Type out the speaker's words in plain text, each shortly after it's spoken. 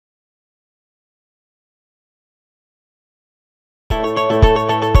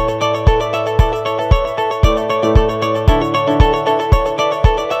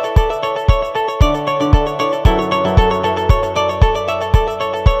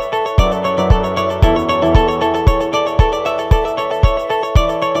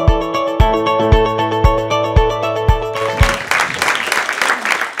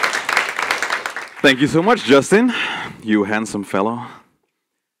Thank you so much, Justin, you handsome fellow.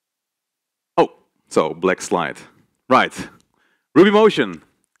 Oh, so black slide. Right. RubyMotion.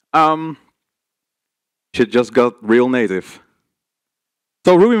 Shit just got real native.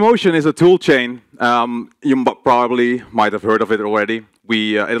 So RubyMotion is a toolchain. You probably might have heard of it already.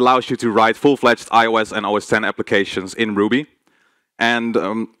 It allows you to write full-fledged iOS and OS X applications in Ruby. And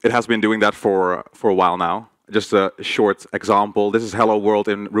it has been doing that for a while now. Just a short example. This is Hello World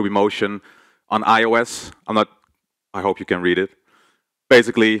in RubyMotion on iOS. I hope you can read it.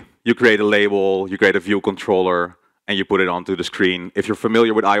 Basically, you create a label, you create a view controller, and you put it onto the screen. If you're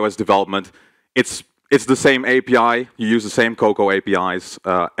familiar with iOS development, it's the same API. You use the same Cocoa APIs,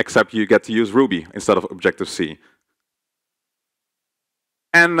 except you get to use Ruby instead of Objective-C.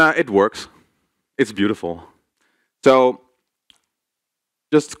 And it works. It's beautiful. So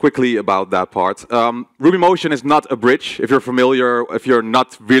just quickly about that part. RubyMotion is not a bridge. If you're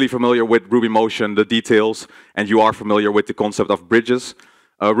not really familiar with RubyMotion, the details, and you are familiar with the concept of bridges,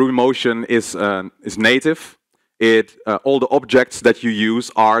 RubyMotion is native. All the objects that you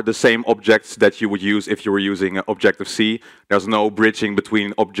use are the same objects that you would use if you were using Objective-C. There's no bridging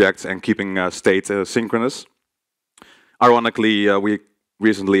between objects and keeping state synchronous. Ironically, we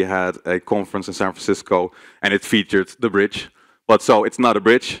recently had a conference in San Francisco, and it featured the bridge. But so it's not a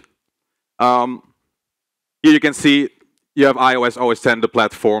bridge. Here you can see you have iOS, OS X, the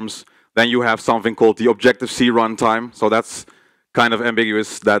platforms. Then you have something called the Objective-C runtime. So that's kind of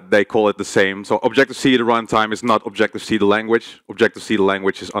ambiguous that they call it the same. So Objective-C, the runtime, is not Objective-C, the language. Objective-C, the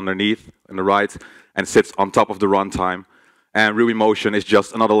language, is underneath on the right and sits on top of the runtime. And RubyMotion is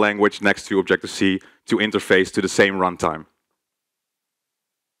just another language next to Objective-C to interface to the same runtime.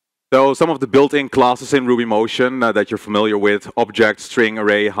 So some of the built-in classes in RubyMotion that you're familiar with, object, string,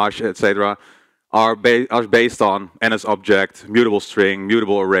 array, hash, etc., are based on NSObject, mutable string,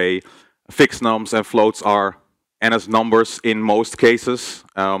 mutable array. Fixed nums and floats are NS numbers in most cases.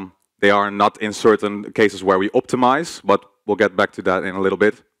 They are not in certain cases where we optimize, but we'll get back to that in a little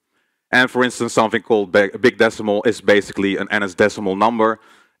bit. And for instance, something called big decimal is basically an NS decimal number.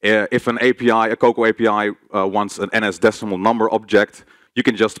 If an API, a Cocoa API, wants an NS decimal number object, you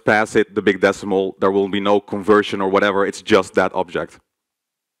can just pass it the big decimal. There will be no conversion or whatever. It's just that object.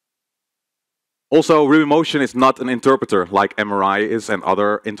 Also, RubyMotion is not an interpreter like MRI is and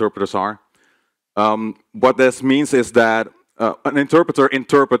other interpreters are. What this means is that an interpreter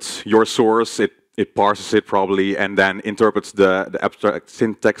interprets your source. It parses it probably and then interprets the abstract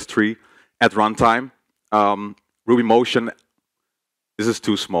syntax tree at runtime. RubyMotion, this is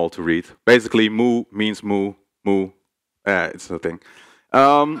too small to read. Basically, moo means moo. It's a thing.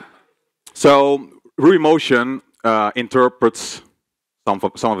 So RubyMotion interprets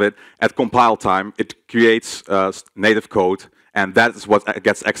some of it at compile time. It creates native code, and that is what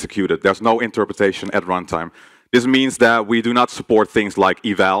gets executed. There's no interpretation at runtime. This means that we do not support things like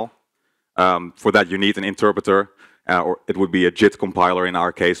eval. For that, you need an interpreter, or it would be a JIT compiler in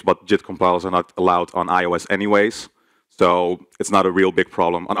our case, but JIT compilers are not allowed on iOS anyways, so it's not a real big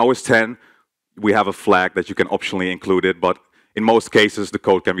problem. On OS X, we have a flag that you can optionally include it, but in most cases, the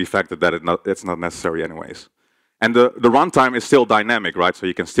code can be factored that it's not necessary anyways. And the runtime is still dynamic, right? So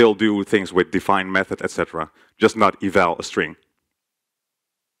you can still do things with define method, etc., just not eval a string.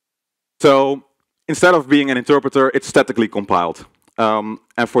 So instead of being an interpreter, it's statically compiled.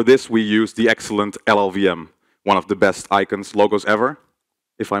 And for this, we use the excellent LLVM, one of the best icons, logos ever,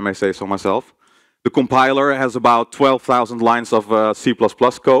 if I may say so myself. The compiler has about 12,000 lines of C++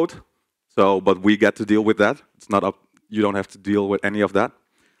 code. But we get to deal with that. It's not up. You don't have to deal with any of that.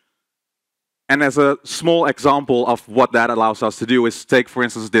 And as a small example of what that allows us to do is take, for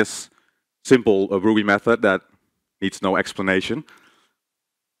instance, this simple Ruby method that needs no explanation.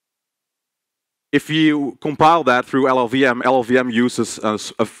 If you compile that through LLVM, LLVM uses,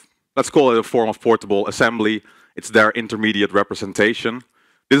 let's call it a form of portable assembly. It's their intermediate representation.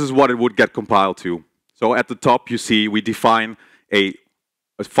 This is what it would get compiled to. So at the top, you see we define a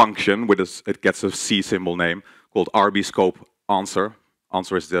function with it gets a C symbol name called RB scope answer.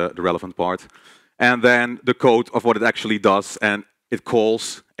 Answer is the relevant part. And then the code of what it actually does, and it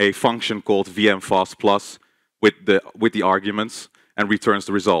calls a function called vmfast plus with the arguments and returns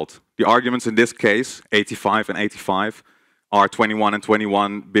the result. The arguments in this case, 85 and 85, are 21 and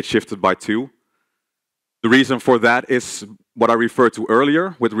 21 bit shifted by 2. The reason for that is what I referred to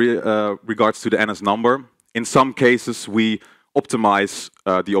earlier with regards to the NS number. In some cases, we optimize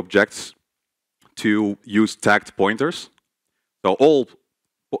the objects to use tagged pointers. So all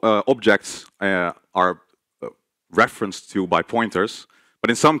objects are referenced to by pointers. But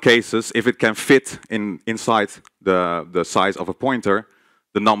in some cases, if it can fit inside the size of a pointer,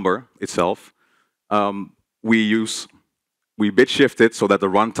 the number itself, we bit shift it so that the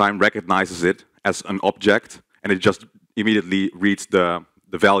runtime recognizes it as an object, and it just immediately reads the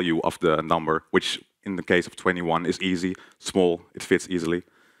value of the number, which in the case of 21 is easy, small, it fits easily.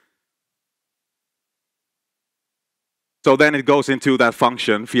 So then it goes into that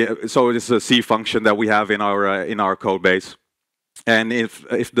function. So it's a C function that we have in our code base. And if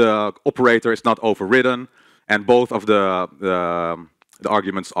the operator is not overridden and both of the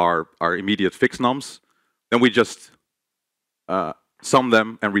arguments are immediate fixed nums, then we just sum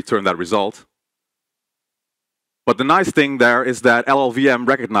them and return that result. But the nice thing there is that LLVM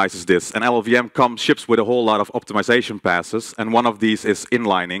recognizes this, and LLVM ships with a whole lot of optimization passes, and one of these is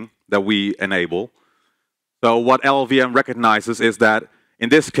inlining that we enable. So what LLVM recognizes is that in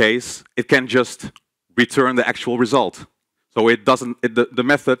this case, it can just return the actual result. So it doesn't, the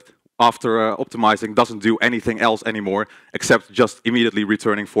method after optimizing doesn't do anything else anymore except just immediately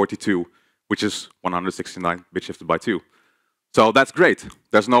returning 42, which is 169 bit shifted by 2. So that's great.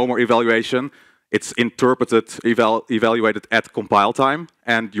 There's no more evaluation. It's interpreted, evaluated at compile time,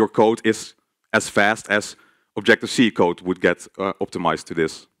 and your code is as fast as Objective-C code would get optimized to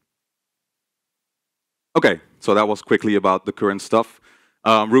this. Okay, so that was quickly about the current stuff.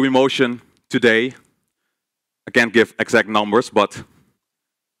 RubyMotion today, I can't give exact numbers, but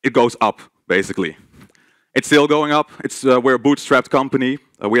it goes up, basically. It's still going up. We're a bootstrapped company.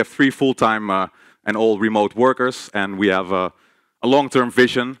 We have 3 full-time and all remote workers, and we have a long-term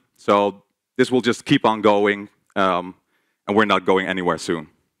vision. So this will just keep on going, and we're not going anywhere soon.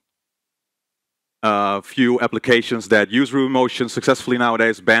 A few applications that use RubyMotion successfully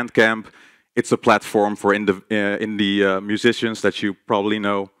nowadays: Bandcamp. It's a platform for indie musicians that you probably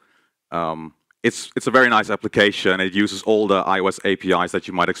know. It's a very nice application. It uses all the iOS APIs that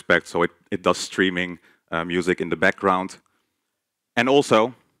you might expect, so it does streaming music in the background. And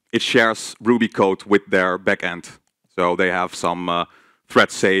also, it shares Ruby code with their backend. So they have some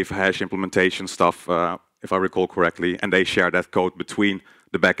thread safe hash implementation stuff, if I recall correctly, and they share that code between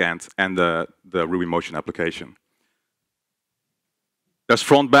the backend and the RubyMotion application. There's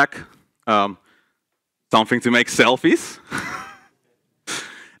front-back. Something to make selfies.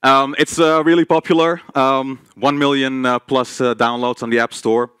 It's really popular. 1 million plus downloads on the App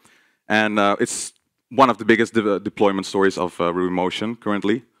Store, and it's one of the biggest deployment stories of RubyMotion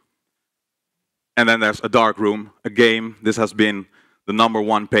currently. And then there's a dark room, a game. This has been the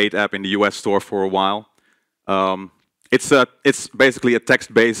 #1 paid app in the US store for a while. It's basically a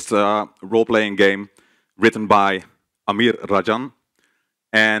text-based role-playing game written by Amir Rajan.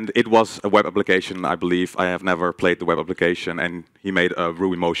 And it was a web application, I believe. I have never played the web application, and he made a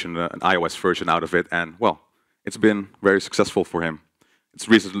RubyMotion, an iOS version out of it, and well, it's been very successful for him. It's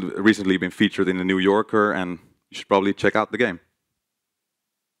recently been featured in the New Yorker, and you should probably check out the game.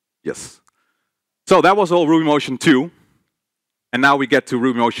 Yes. So that was all RubyMotion 2, and now we get to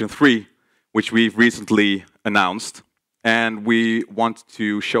RubyMotion 3, which we've recently announced, and we want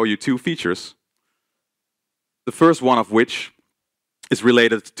to show you 2 features. The first one of which is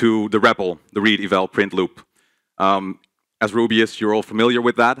related to the REPL, the read eval print loop. As Rubyists, you're all familiar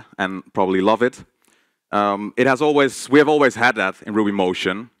with that and probably love it. We have always had that in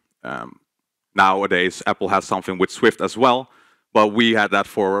RubyMotion. Nowadays, Apple has something with Swift as well, but we had that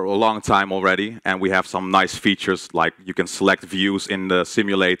for a long time already, and we have some nice features like you can select views in the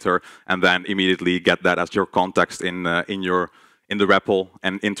simulator and then immediately get that as your context in the REPL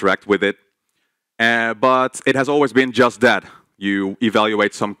and interact with it. But it has always been just that. You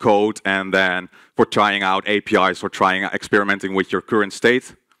evaluate some code, and then for trying out APIs or experimenting with your current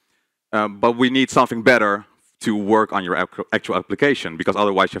state. But we need something better to work on your actual application, because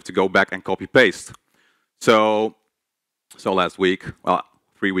otherwise you have to go back and copy paste. So last week, well,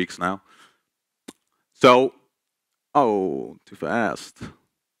 3 weeks now. So, oh, too fast,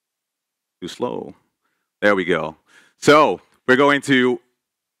 too slow. There we go. So we're going to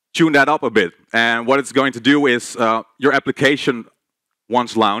tune that up a bit. And what it's going to do is your application,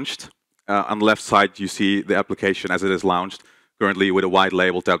 once launched, on the left side you see the application as it is launched, currently with a white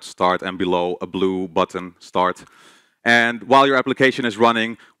label tabbed start and below a blue button start. And while your application is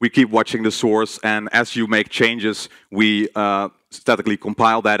running, we keep watching the source, and as you make changes, we statically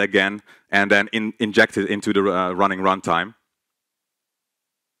compile that again and then inject it into the running runtime.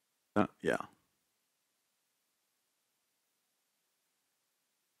 Yeah.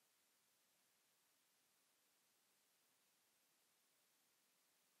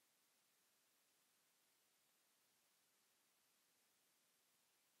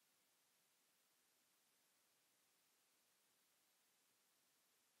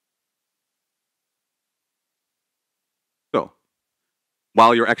 So,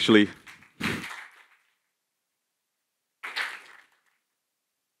 while you're actually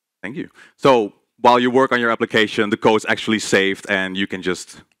Thank you. So while you work on your application, the code's actually saved, and you can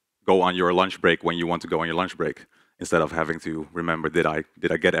just go on your lunch break when you want to go on your lunch break, instead of having to remember, did I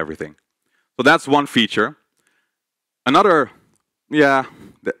get everything? So that's one feature. Another, yeah,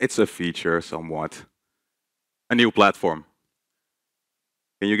 it's a feature somewhat. A new platform.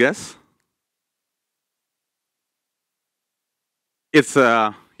 Can you guess? It's,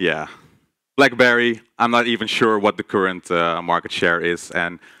 yeah, BlackBerry. I'm not even sure what the current market share is,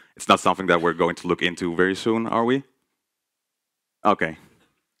 and it's not something that we're going to look into very soon, are we? Okay.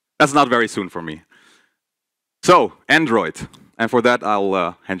 That's not very soon for me. So, Android. And for that,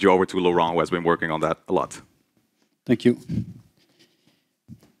 I'll hand you over to Laurent, who has been working on that a lot. Thank you.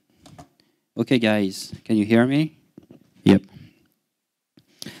 Okay, guys, can you hear me? Yep.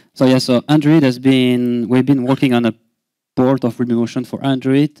 So yeah, so Android we've been working on a port of RubyMotion for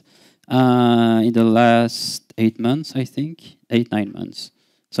Android in the last 8 months, I think, 9 months.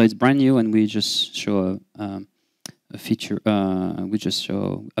 So it's brand new, and we just show a feature. We just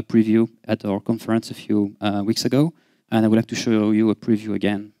show a preview at our conference a few weeks ago, and I would like to show you a preview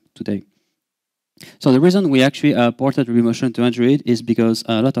again today. So the reason we actually ported RubyMotion to Android is because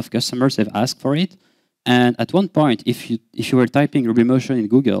a lot of customers have asked for it. And at one point, if you were typing RubyMotion in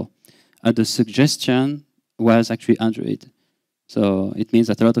Google, the suggestion was actually Android. So it means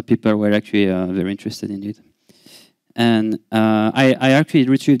that a lot of people were actually very interested in it. And I actually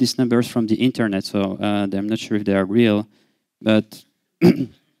retrieved these numbers from the internet, so I'm not sure if they are real, but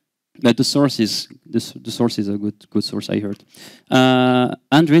but the source is a good source, I heard.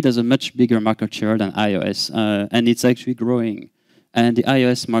 Android has a much bigger market share than iOS, and it's actually growing. And the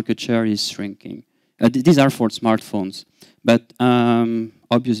iOS market share is shrinking. These are for smartphones, but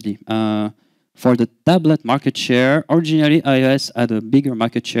obviously, for the tablet market share, originally iOS had a bigger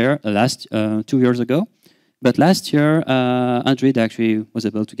market share 2 years ago, but last year Android actually was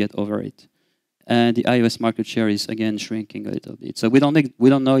able to get over it. And the iOS market share is again shrinking a little bit. So we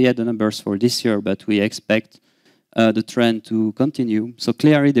don't know yet the numbers for this year, but we expect the trend to continue. So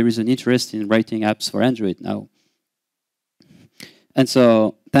clearly there is an interest in writing apps for Android now. And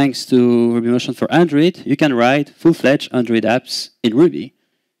so thanks to RubyMotion for Android, you can write full-fledged Android apps in Ruby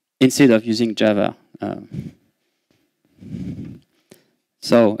instead of using Java.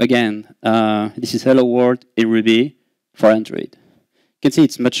 So again, this is Hello World in Ruby for Android. You can see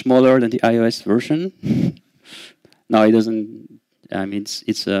it's much smaller than the iOS version. No, it doesn't. I mean,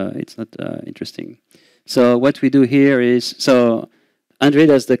 it's not interesting. So what we do here is, so Android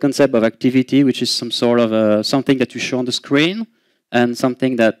has the concept of activity, which is some sort of something that you show on the screen, and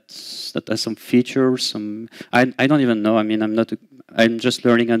something that has some features. I don't even know. I mean, I'm just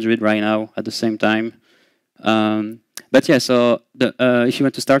learning Android right now at the same time. But yeah, so if you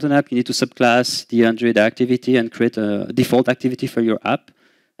want to start an app, you need to subclass the Android activity and create a default activity for your app.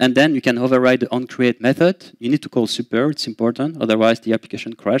 And then you can override the onCreate method. You need to call super, it's important, otherwise the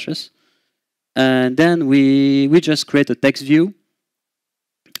application crashes. And then we just create a text view.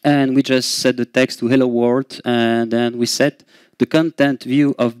 And we just set the text to hello world, and then we set the content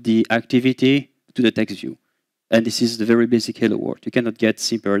view of the activity to the text view. And this is the very basic hello world. You cannot get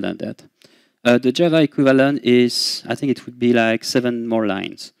simpler than that. The Java equivalent is, I think it would be like 7 more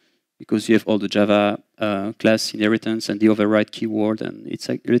lines, because you have all the Java class inheritance and the override keyword, and it's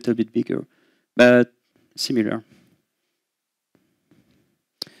a little bit bigger, but similar.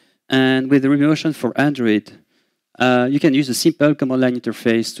 And with the RubyMotion for Android, you can use a simple command line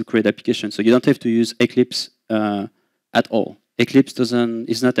interface to create applications. So you don't have to use Eclipse at all. Eclipse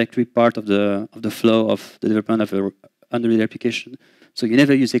is not actually part of the flow of the development of an Android application. So you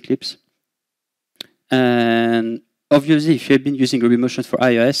never use Eclipse. And obviously, if you've been using RubyMotion for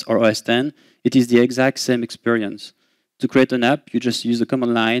iOS or OS X, it is the exact same experience. To create an app, you just use the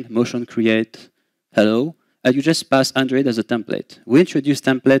command line, motion create hello, and you just pass Android as a template. We introduced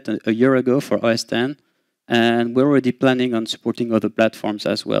template a year ago for OS X, and we're already planning on supporting other platforms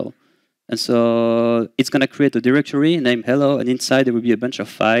as well. And so it's going to create a directory named hello, and inside there will be a bunch of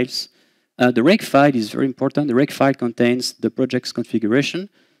files. The reg file is very important. The reg file contains the project's configuration.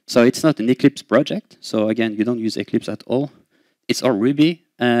 So it's not an Eclipse project. So again, you don't use Eclipse at all. It's all Ruby.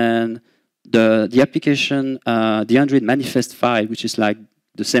 And the application, the Android manifest file, which is like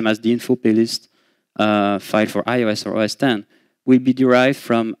the same as the info playlist file for iOS or OS X, will be derived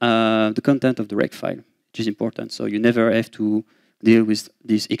from the content of the reg file, which is important. So you never have to deal with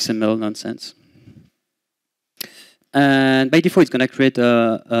this XML nonsense. And by default, it's going to create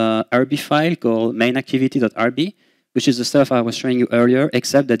a RB file called mainActivity.rb, which is the stuff I was showing you earlier,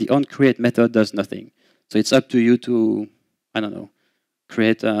 except that the onCreate method does nothing. So it's up to you to, I don't know,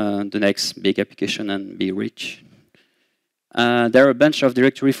 create the next big application and be rich. There are a bunch of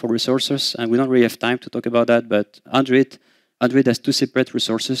directory for resources, and we don't really have time to talk about that, but Android has 2 separate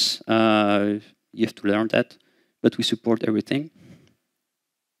resources. You have to learn that, but we support everything.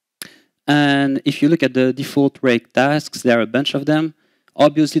 And if you look at the default rake tasks, there are a bunch of them.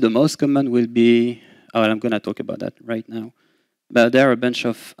 Obviously, the most common will be, oh, I'm going to talk about that right now. But there are a bunch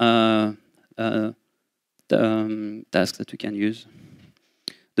of tasks that we can use.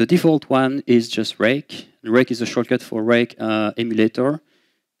 The default one is just rake. Rake is a shortcut for rake emulator.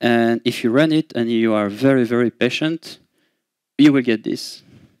 And if you run it and you are very, very patient, you will get this.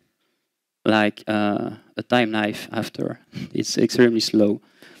 Like a time knife after. It's extremely slow.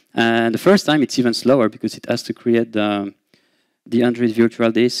 And the first time it's even slower because it has to create the Android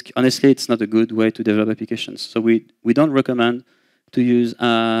virtual disk. Honestly, it's not a good way to develop applications. So we don't recommend to use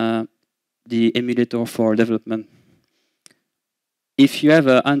the emulator for development. If you have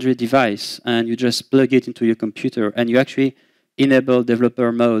an Android device and you just plug it into your computer and you actually enable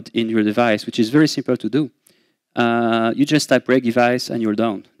developer mode in your device, which is very simple to do, you just type rake device and you're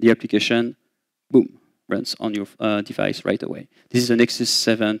done. The application, boom, runs on your device right away. This is a Nexus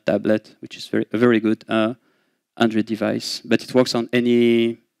 7 tablet, which is a very good Android device, but it works on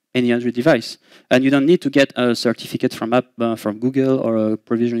any Android device. And you don't need to get a certificate from Google or a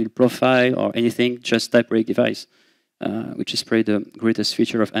provisional profile or anything, just type rake device, which is probably the greatest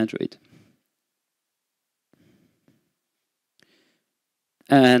feature of Android.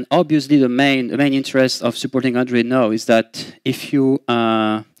 And obviously the main interest of supporting Android now is that if you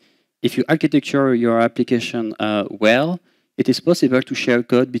architecture your application well, it is possible to share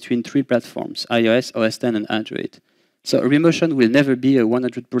code between 3 platforms, iOS, OS X, and Android. So RubyMotion will never be a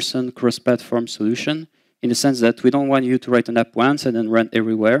 100% cross-platform solution in the sense that we don't want you to write an app once and then run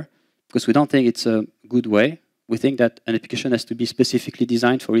everywhere, because we don't think it's a good way. We think that an application has to be specifically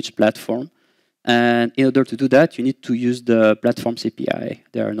designed for each platform. And in order to do that, you need to use the platform's API.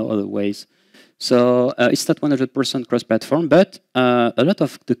 There are no other ways. So it's not 100% cross-platform, but a lot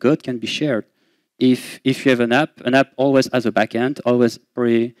of the code can be shared. If you have an app always has a backend.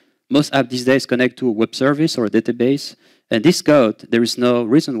 Most apps these days connect to a web service or a database. And this code, there is no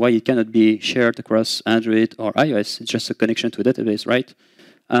reason why it cannot be shared across Android or iOS. It's just a connection to a database, right?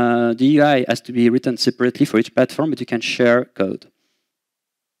 The UI has to be written separately for each platform, but you can share code.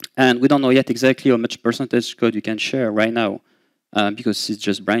 And we don't know yet exactly how much percentage code you can share right now, because it's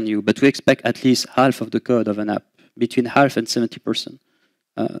just brand new. But we expect at least half of the code of an app, between half and 70%,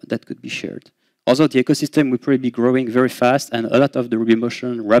 that could be shared. Also, the ecosystem will probably be growing very fast, and a lot of the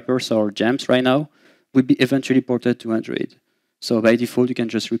RubyMotion wrappers or gems right now will be eventually ported to Android. So by default, you can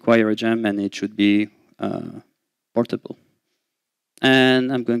just require a gem, and it should be portable.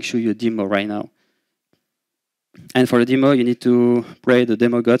 And I'm going to show you a demo right now. And for the demo, you need to pray the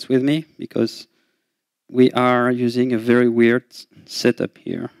demo gods with me, because we are using a very weird setup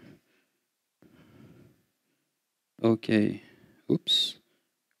here. Okay. Oops.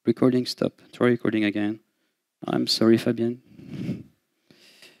 Recording stop. Try recording again. I'm sorry, Fabien.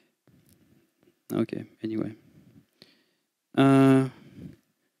 Okay, anyway. Can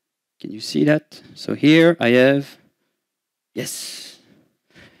you see that? So here I have, yes.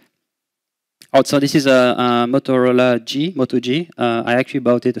 Oh, so this is a Motorola Moto G. I actually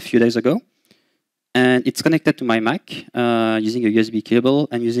bought it a few days ago. And it's connected to my Mac using a USB cable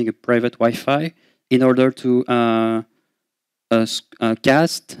and using a private Wi-Fi in order to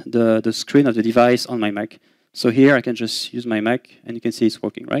cast the screen of the device on my Mac. So here I can just use my Mac, and you can see it's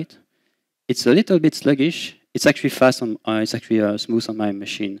working, right? It's a little bit sluggish. It's actually fast on. It's actually smooth on my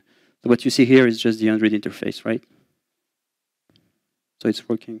machine. So what you see here is just the Android interface, right? So it's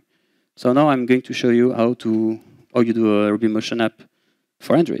working. So now I'm going to show you how you do a RubyMotion app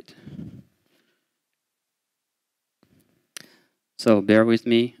for Android. So bear with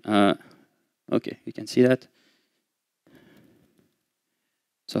me. Okay, you can see that.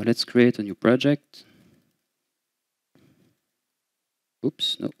 So let's create a new project.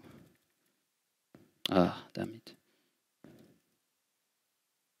 Oops, no. Ah, damn it.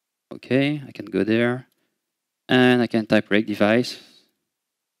 Okay, I can go there. And I can type rake device.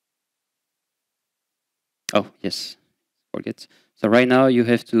 Oh, yes, forget. So right now you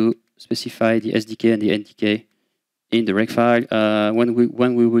have to specify the SDK and the NDK in the rake file.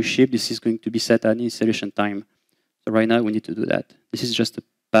 When we will ship, this is going to be set at installation time. So right now we need to do that. This is just a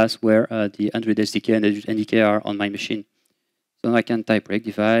path where the Android SDK and the NDK are on my machine. So now I can type rake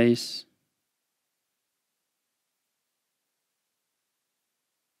device.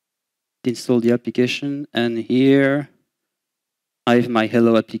 Install the application, and here I have my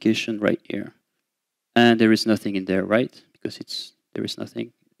hello application right here. And there is nothing in there, right? Because there is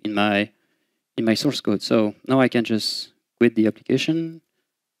nothing in my source code. So now I can just quit the application.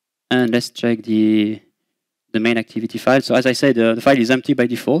 And let's check the main activity file. So as I said, the file is empty by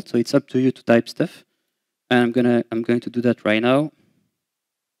default, so it's up to you to type stuff. And I'm going to do that right now.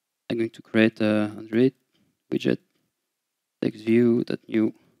 I'm going to create a Android widget, text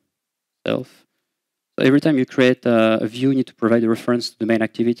view.new self. So every time you create a view, you need to provide a reference to the main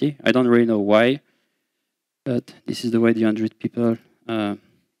activity. I don't really know why, but this is the way the Android people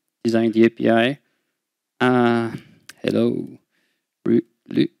design the API. Hello.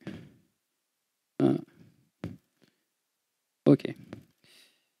 Okay.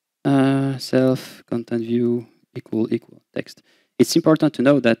 Self content view equal text. It's important to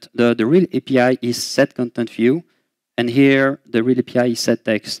know that the real API is set content view, and here the real API is set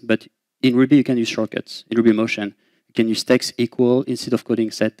text. But in Ruby, you can use shortcuts. In RubyMotion, you can use text equal instead of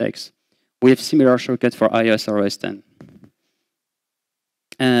coding set text. We have similar shortcuts for iOS or OS 10.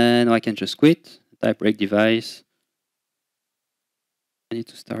 And I can just quit, type break device. I need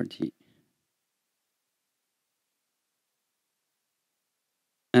to start the...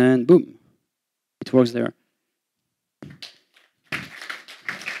 And boom, it works there.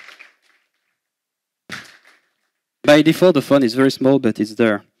 By default, the font is very small, but it's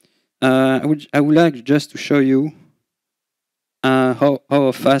there. I would like just to show you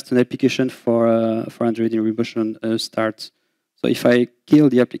how fast an application for Android in RubyMotion starts. So if I kill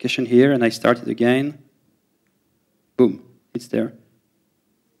the application here and I start it again, boom, it's there.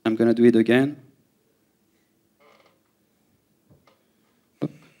 I'm going to do it again.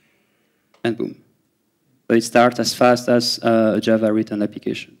 And boom. So it starts as fast as a Java written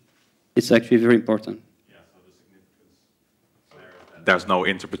application. It's actually very important. Yeah, so the significance there's no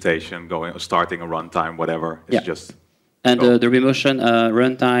interpretation starting a runtime, whatever. It's just... And the RubyMotion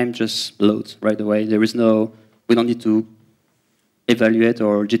runtime just loads right away. There is no... We don't need to evaluate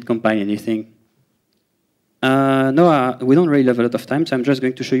or git compile anything. No, we don't really have a lot of time, so I'm just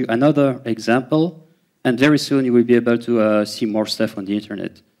going to show you another example. And very soon you will be able to see more stuff on the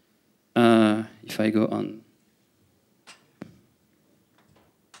internet. If I go on,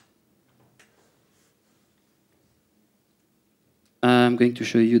 I'm going to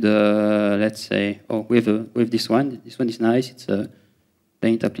show you the, let's say, oh, we have this one. This one is nice. It's a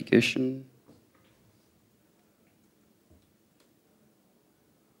paint application.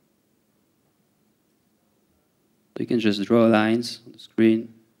 So you can just draw lines on the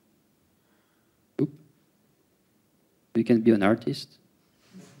screen. Oop. You can be an artist.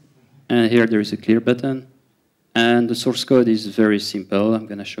 And here there is a clear button. And the source code is very simple. I'm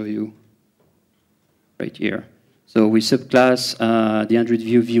going to show you right here. So we subclass the Android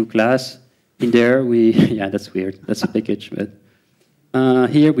view class. In there, yeah, that's weird. That's a package. But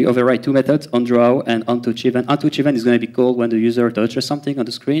here we override two methods, onDraw and onTouchEvent. onTouchEvent is going to be called when the user touches something on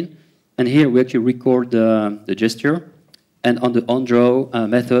the screen. And here we actually record the gesture. And on the onDraw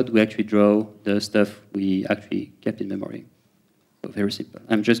method, we actually draw the stuff we actually kept in memory. So very simple.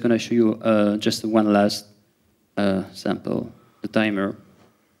 I'm just going to show you just one last sample, the timer.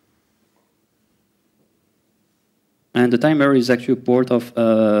 And the timer is actually a port of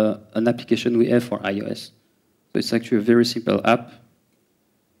an application we have for iOS. So it's actually a very simple app.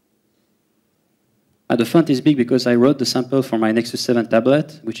 The font is big because I wrote the sample for my Nexus 7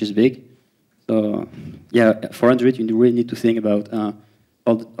 tablet, which is big. So yeah, for Android, you really need to think about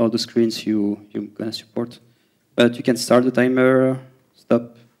all the screens you're going to support. But you can start the timer,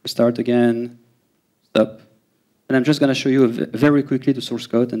 stop, start again, stop. And I'm just going to show you very quickly the source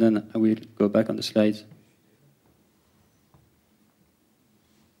code, and then I will go back on the slides.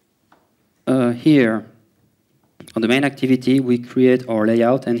 Here, on the main activity, we create our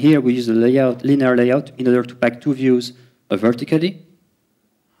layout. And here we use the linear layout in order to pack two views vertically.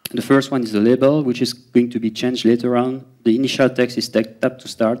 And the first one is the label, which is going to be changed later on. The initial text is tap to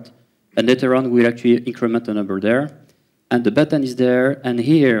start. And later on, we'll actually increment the number there. And the button is there. And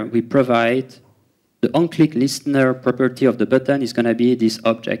here, we provide the onClick listener property of the button is going to be this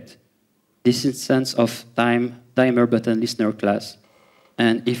object, this instance of timer button listener class.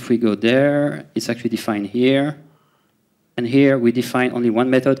 And if we go there, it's actually defined here. And here, we define only one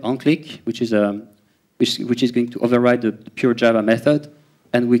method, onClick, which is going to override the pure Java method.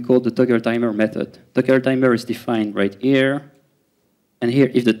 And we call the toggle timer method. Toggle timer is defined right here. And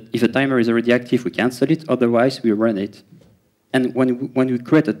here, if the timer is already active, we cancel it. Otherwise, we run it. And when we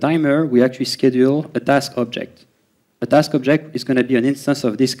create a timer, we actually schedule a task object. A task object is going to be an instance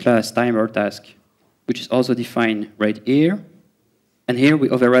of this class timer task, which is also defined right here. And here, we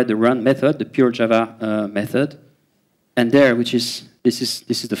override the run method, the pure Java method. And there, this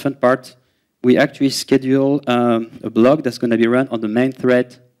is the fun part, we actually schedule a block that's going to be run on the main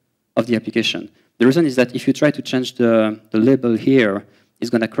thread of the application. The reason is that if you try to change the label here, it's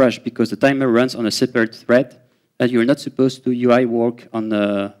going to crash because the timer runs on a separate thread, and you're not supposed to UI work on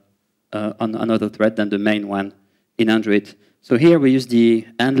another thread than the main one in Android. So here we use the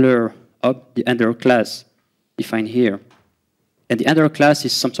handler class defined here. And the handler class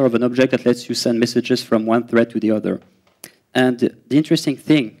is some sort of an object that lets you send messages from one thread to the other. And the interesting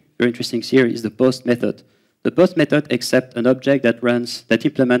thing, very interesting here, is the post method. The post method accepts an object that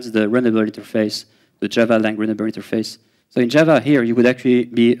implements the runnable interface, the Java lang runnable interface. So in Java here, you would actually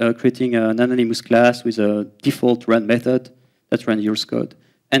be creating an anonymous class with a default run method that runs your code.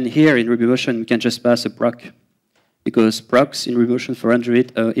 And here in RubyMotion, we can just pass a proc, because procs in RubyMotion for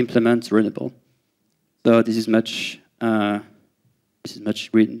Android implement runnable. So this is much nicer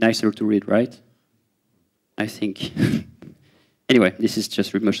to read, right? I think. Anyway, this is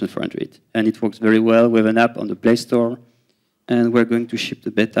just RubyMotion for Android. And it works very well with an app on the Play Store. And we're going to ship the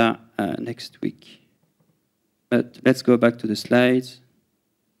beta next week. But let's go back to the slides.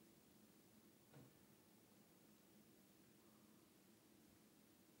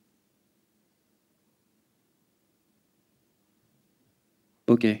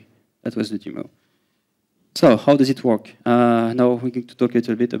 OK, that was the demo. So how does it work? Now we're going to talk a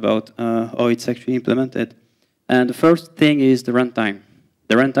little bit about how it's actually implemented. And the first thing is the runtime.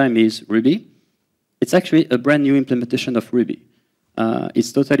 The runtime is Ruby. It's actually a brand new implementation of Ruby.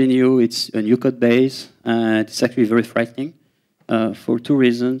 It's totally new. It's a new code base. And it's actually very frightening for two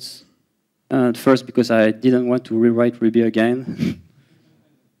reasons. First, because I didn't want to rewrite Ruby again.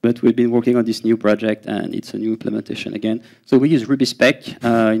 But we've been working on this new project, and it's a new implementation again. So we use Ruby spec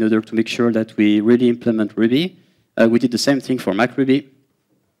in order to make sure that we really implement Ruby. We did the same thing for MacRuby.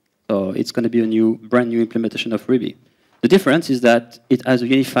 So it's going to be a brand new implementation of Ruby. The difference is that it has a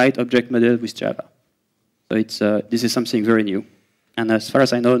unified object model with Java. So this is something very new. And as far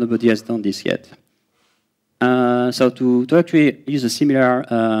as I know, nobody has done this yet. So to actually use a similar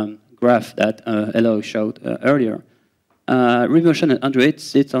graph that Eloy showed earlier, RubyMotion and Android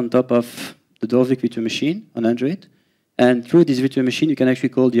sit on top of the Dalvik virtual machine on Android. And through this virtual machine, you can actually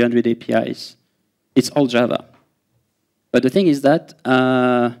call the Android APIs. It's all Java. But the thing is that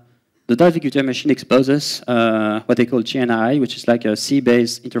the Dalvik virtual machine exposes what they call GNI, which is like a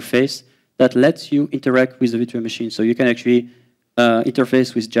C-based interface that lets you interact with the virtual machine. So you can actually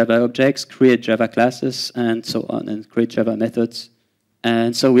interface with Java objects, create Java classes, and so on, and create Java methods.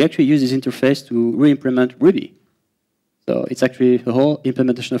 And so we actually use this interface to re-implement Ruby. So it's actually a whole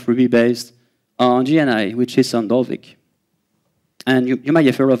implementation of Ruby based on GNI, which is on Dalvik. And you might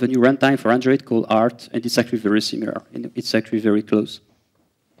have heard of a new runtime for Android called Art, and it's actually very similar. It's actually very close.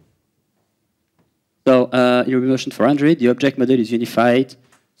 So in RubyMotion for Android, the object model is unified.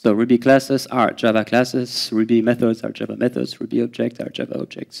 So Ruby classes are Java classes, Ruby methods are Java methods, Ruby objects are Java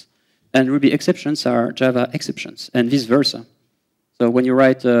objects. And Ruby exceptions are Java exceptions, and vice versa. So when you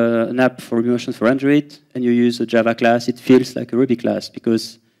write an app for RubyMotion for Android and you use a Java class, it feels like a Ruby class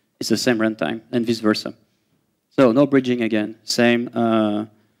because it's the same runtime, and vice versa. So no bridging again. Same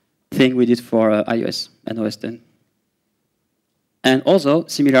thing we did for iOS and OS X. And also,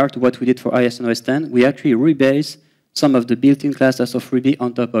 similar to what we did for iOS and OS X, we actually rebase some of the built-in classes of Ruby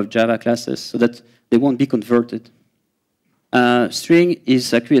on top of Java classes so that they won't be converted. String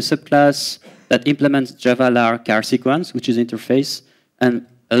is actually a subclass that implements Java lar char sequence, which is interface. And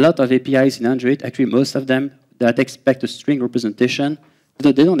a lot of APIs in Android, actually most of them, that expect a string representation,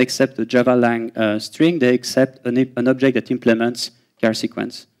 they don't accept the Java lang string, they accept an object that implements char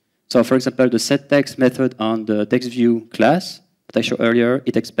sequence. So for example, the setText method on the TextView class that I showed earlier,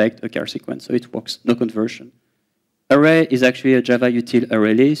 it expects a char sequence, so it works, no conversion. Array is actually a Java util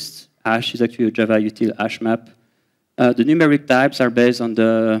array list. Hash is actually a Java util hash map. The numeric types are based on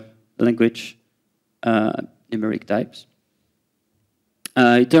the language numeric types.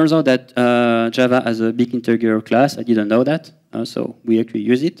 It turns out that Java has a big integer class. I didn't know that, so we actually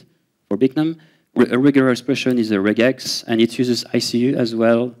use it for Bignum. A regular expression is a regex, and it uses ICU as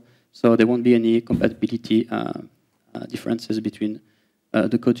well, so there won't be any compatibility differences between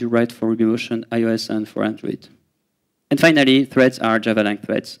the code you write for RubyMotion, iOS, and for Android. And finally, threads are Java lang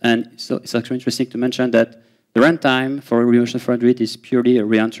threads. And so it's actually interesting to mention that the runtime for RubyMotion for Android is purely a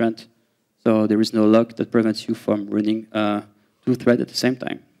reentrant. So there is no lock that prevents you from running two threads at the same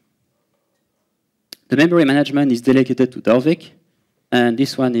time. The memory management is delegated to Dalvik. And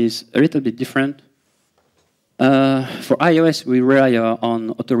this one is a little bit different. For iOS, we rely on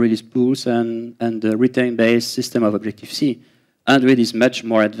auto-release pools and the retain-based system of Objective-C. Android is much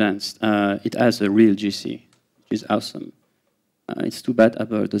more advanced. It has a real GC. Is awesome. It's too bad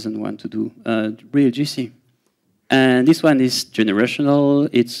Apple doesn't want to do real GC. And this one is generational,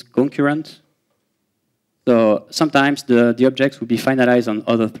 it's concurrent. So sometimes the objects will be finalized on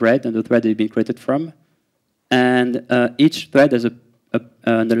other thread than the thread they've been created from. And each thread has an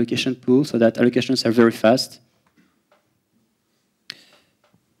allocation pool, so that allocations are very fast.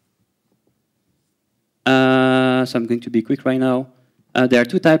 So I'm going to be quick right now. There are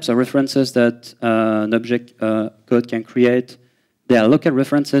two types of references that an object code can create. There are local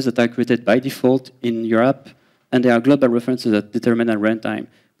references that are created by default in your app, and there are global references that determine at runtime.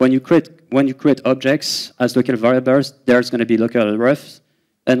 When you create objects as local variables, there's going to be local refs.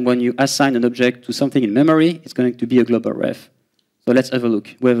 And when you assign an object to something in memory, it's going to be a global ref. So let's have a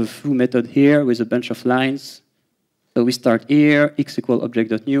look. We have a foo method here with a bunch of lines. So we start here, x equal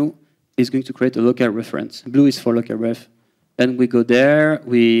object.new is going to create a local reference. Blue is for local ref. Then we go there,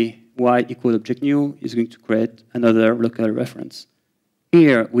 y equal object new is going to create another local reference.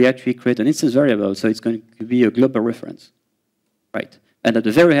 Here, we actually create an instance variable, so it's going to be a global reference. Right. And at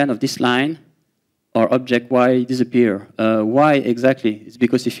the very end of this line, our object y disappear. Why exactly? It's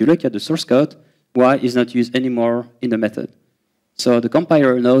because if you look at the source code, y is not used anymore in the method. So the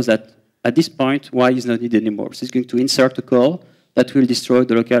compiler knows that at this point, y is not needed anymore. So it's going to insert a call that will destroy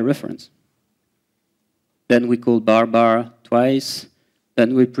the local reference. Then we call bar twice.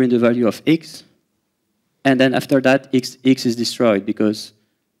 Then we print the value of x. And then after that, x is destroyed because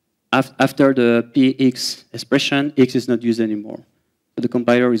after the px expression, x is not used anymore. So the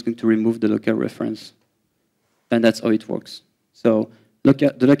compiler is going to remove the local reference. And that's how it works. So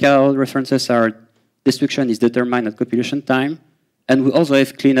the local references are, destruction is determined at compilation time. And we also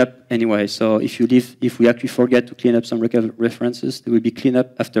have cleanup anyway. So if we actually forget to clean up some local references, there will be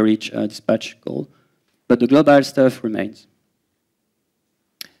cleanup after each dispatch call. But the global stuff remains.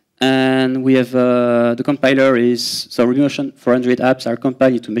 And we have the compiler is, so RubyMotion for Android apps are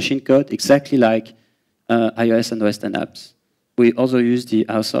compiled into machine code exactly like iOS and OS X apps. We also use the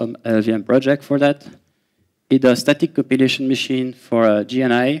awesome LVM project for that. It does static compilation machine for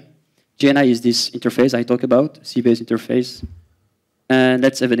GNI. GNI is this interface I talk about, C-based interface. And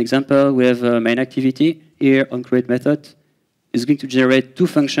let's have an example. We have a main activity here on create method. It's going to generate two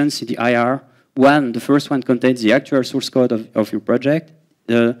functions in the IR. The first one contains the actual source code of your project.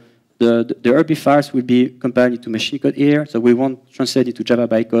 The RB files will be compiled into machine code here, so we won't translate it to Java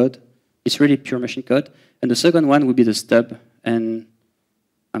bytecode. It's really pure machine code. And the second one will be the stub. And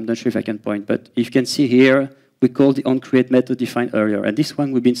I'm not sure if I can point, but if you can see here, we call the onCreate method defined earlier. And this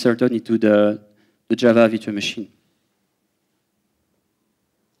one will be inserted into the Java virtual machine.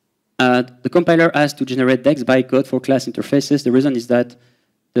 The compiler has to generate DEX bytecode for class interfaces. The reason is that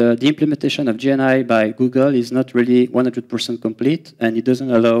the implementation of GNI by Google is not really 100% complete, and it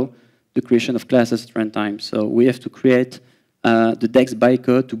doesn't allow the creation of classes at runtime. So we have to create the DEX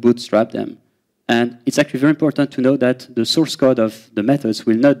bytecode to bootstrap them. And it's actually very important to know that the source code of the methods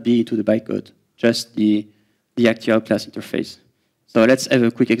will not be into the bytecode, just the actual class interface. So let's have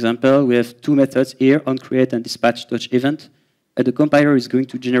a quick example. We have two methods here, onCreate and dispatch.event. And the compiler is going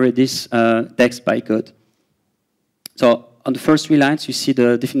to generate this DEX bytecode. So on the first three lines, you see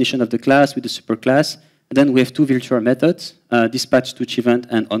the definition of the class with the superclass. And then we have two virtual methods, dispatch.event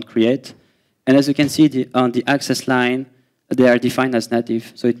and onCreate. And as you can see on the access line, they are defined as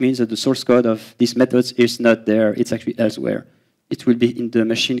native. So it means that the source code of these methods is not there. It's actually elsewhere. It will be in the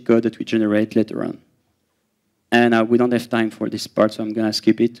machine code that we generate later on. And we don't have time for this part, so I'm going to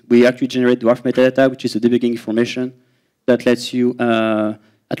skip it. We actually generate dwarf metadata, which is the debugging information that lets you,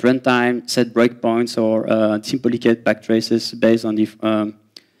 at runtime, set breakpoints or symbolic backtraces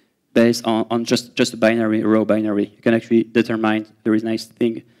based on just a binary, a raw binary. You can actually determine a very nice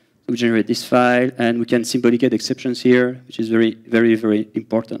thing. We generate this file, and we can symbolicate exceptions here, which is very, very, very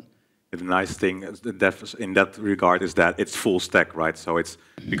important. The nice thing in that regard is that it's full stack, right? So it's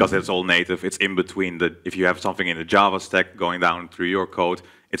because it's all native, it's in between. If you have something in the Java stack going down through your code,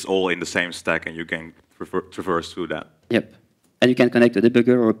 it's all in the same stack, and you can traverse through that. Yep. And you can connect a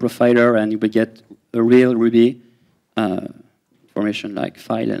debugger or a profiler, and you will get a real Ruby information like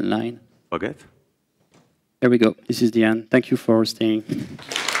file and line. Okay. There we go. This is the end. Thank you for staying.